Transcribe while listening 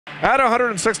At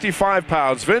 165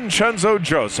 pounds, Vincenzo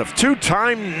Joseph,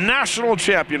 two-time national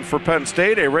champion for Penn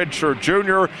State, a redshirt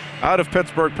junior out of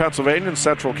Pittsburgh, Pennsylvania, in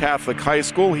Central Catholic High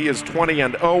School. He is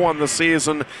 20-0 on the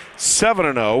season,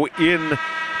 7-0 in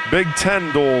Big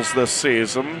Ten duels this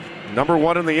season. Number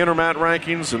one in the Intermat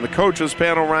rankings, in the coaches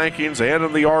panel rankings, and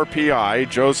in the RPI.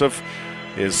 Joseph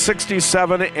is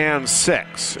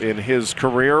 67-6 in his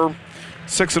career.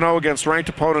 6-0 against ranked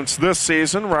opponents this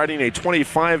season, riding a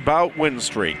 25-bout win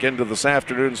streak into this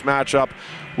afternoon's matchup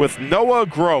with Noah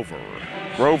Grover.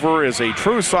 Grover is a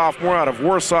true sophomore out of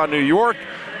Warsaw, New York,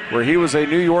 where he was a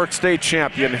New York State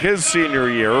champion his senior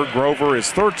year. Grover is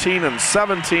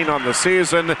 13-17 on the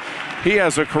season. He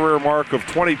has a career mark of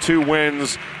 22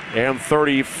 wins and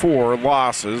 34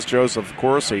 losses. Joseph, of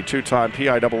course, a two-time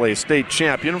PIAA state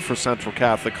champion for Central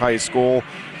Catholic High School.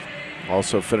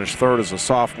 Also finished third as a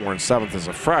sophomore and seventh as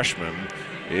a freshman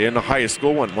in high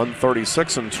school, went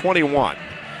 136-21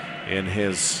 in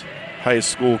his high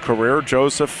school career.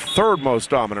 Joseph, third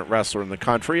most dominant wrestler in the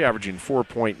country, averaging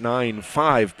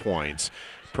 4.95 points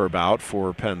per bout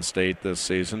for Penn State this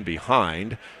season,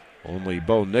 behind only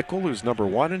Bo Nickel, who's number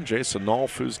one, and Jason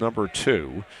Nolf, who's number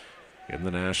two in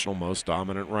the national most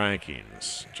dominant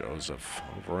rankings. Joseph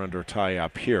over under tie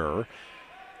up here.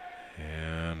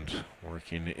 And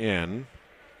working in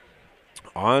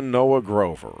on Noah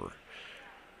Grover.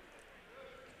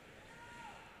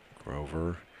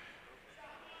 Grover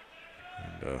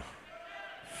and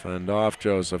fend off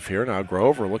Joseph here. Now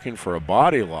Grover looking for a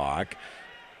body lock.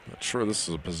 Not sure this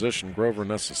is a position Grover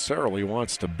necessarily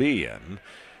wants to be in.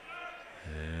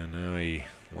 And now he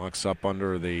locks up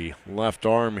under the left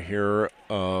arm here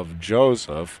of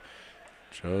Joseph.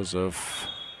 Joseph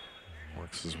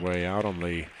works his way out on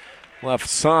the left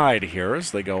side here as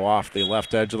they go off the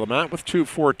left edge of the mat with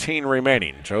 2:14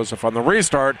 remaining. Joseph on the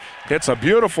restart hits a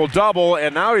beautiful double,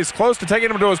 and now he's close to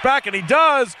taking him to his back, and he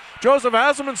does. Joseph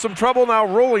has him in some trouble now,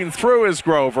 rolling through his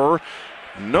Grover.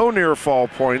 No near fall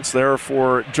points there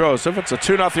for Joseph. It's a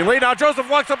 2-0 lead. Now Joseph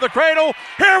locks up the cradle.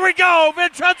 Here we go.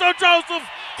 Vincenzo Joseph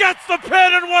gets the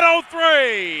pin in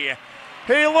 103.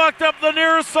 He locked up the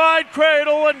near side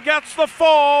cradle and gets the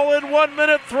fall in 1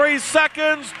 minute 3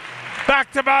 seconds.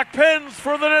 Back-to-back pins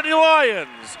for the Nittany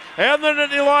Lions. And the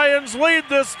Nittany Lions lead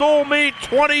this dual meet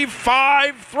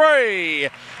 25-3.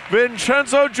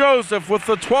 Vincenzo Joseph with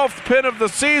the 12th pin of the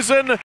season.